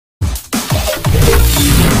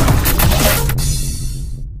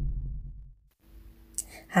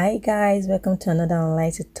Hi guys, welcome to another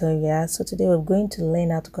online tutorial. So today we're going to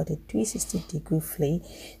learn how to cut a 360-degree flay.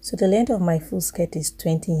 So the length of my full skirt is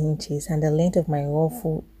 20 inches and the length of my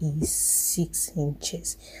ruffle is 6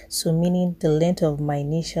 inches. So meaning the length of my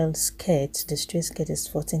initial skirt, the straight skirt, is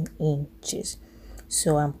 14 inches.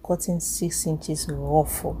 So I'm cutting 6 inches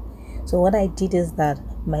ruffle. So what I did is that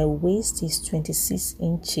my waist is 26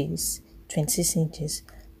 inches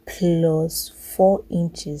plus 4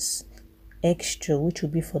 inches extra, which will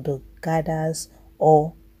be for the gathers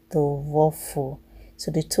or the ruffle. So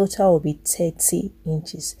the total will be 30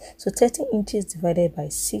 inches. So 30 inches divided by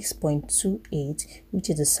 6.28, which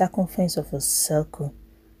is the circumference of a circle.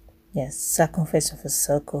 Yes, circumference of a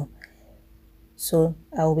circle. So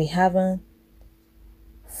I will be having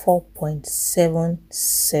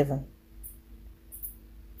 4.77.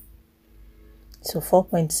 So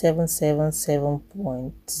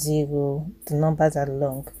 4.777.0, the numbers are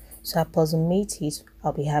long. So approximate it,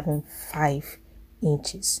 I'll be having 5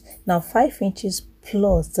 inches. Now 5 inches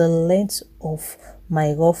plus the length of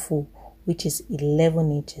my ruffle, which is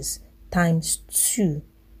 11 inches, times 2.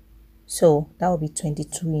 So that will be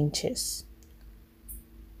 22 inches.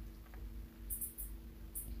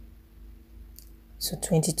 So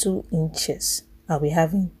 22 inches. I'll be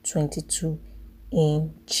having 22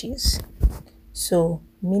 inches. So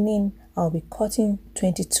meaning I'll be cutting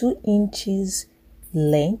 22 inches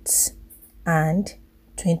length and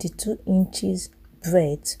 22 inches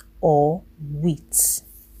breadth or width.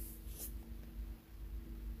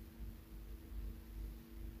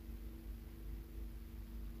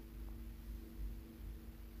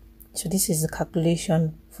 So this is the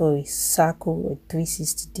calculation for a circle, a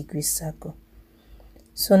 360-degree circle.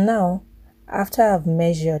 So now after I've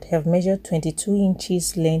measured 22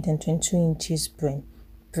 inches length and 22 inches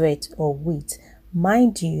breadth or width.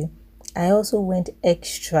 Mind you, I also went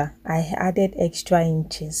extra. I added extra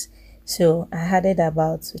inches. So I added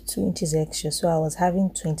about 2 inches extra. So I was having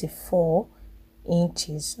 24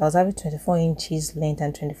 inches. I was having 24 inches length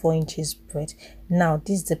and 24 inches breadth. Now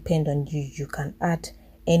this depends on you. You can add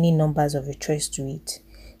any numbers of your choice to it.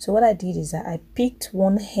 So what I did is that I picked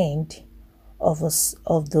one end of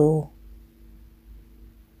the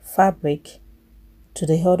fabric to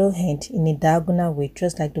the other end in a diagonal way,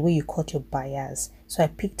 just like the way you cut your bias. So I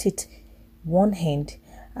picked it one end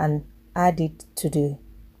and picked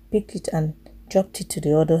it and dropped it to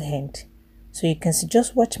the other end. So you can see,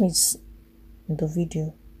 just watch me in the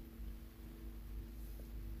video.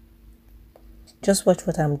 Just watch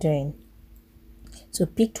what I'm doing. So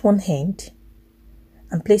picked one end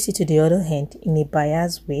and place it to the other end in a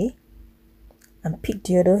bias way, and pick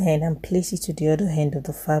the other end and place it to the other end of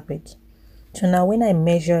the fabric. So now when I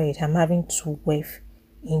measure it, I'm having 12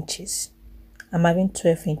 inches. I'm having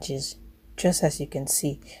 12 inches, just as you can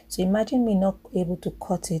see. So imagine me not able to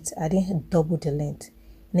cut it. I didn't double the length.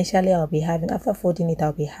 Initially, after folding it,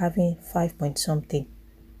 I'll be having 5 point something.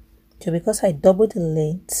 So because I doubled the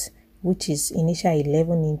length, which is initially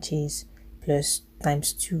 11 inches plus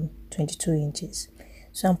times 2, 22 inches.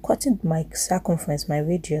 So I'm cutting my circumference, my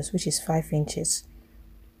radius, which is 5 inches.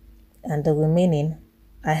 And the remaining,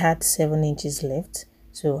 I had 7 inches left.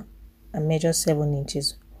 So I measured 7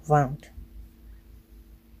 inches round.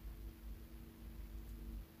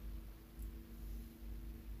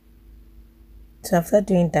 So after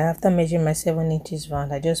doing that, after measuring my 7 inches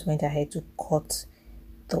round, I just went ahead to cut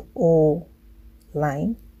the O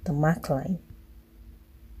line, the mark line.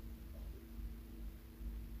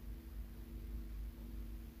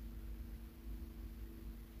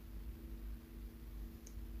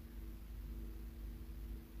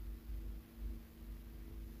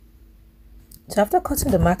 So after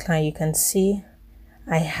cutting the mark line, you can see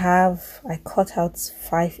I cut out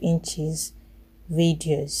 5 inches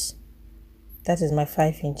radius. That is my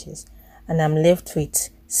 5 inches. And I'm left with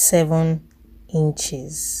 7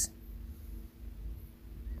 inches.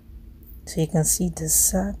 So you can see the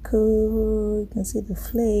circle, you can see the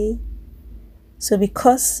flay. So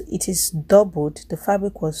because it is doubled, the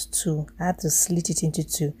fabric was 2. I had to slit it into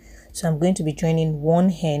 2. So I'm going to be joining one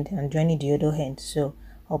end and joining the other end. So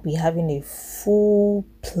I'll be having a full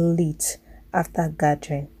pleat after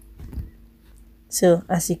gathering. So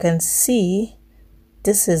as you can see,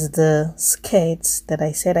 this is the skirt that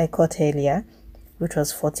I said I cut earlier, which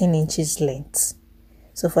was 14 inches length.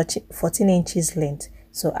 So 14 inches length.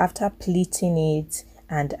 So after pleating it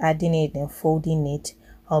and adding it and folding it,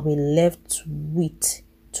 I'll be left with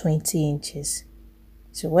 20 inches.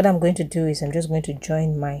 So what I'm going to do is I'm just going to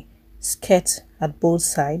join my skirt at both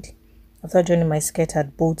sides. After joining my skirt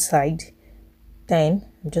at both sides, then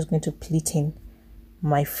I'm just going to pleat in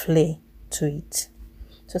my flay to it.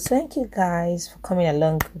 So thank you guys for coming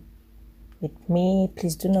along with me.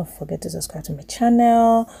 Please do not forget to subscribe to my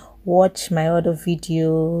channel, watch my other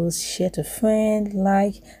videos, share to friends,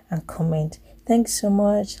 like and comment. Thanks so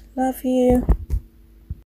much. Love you.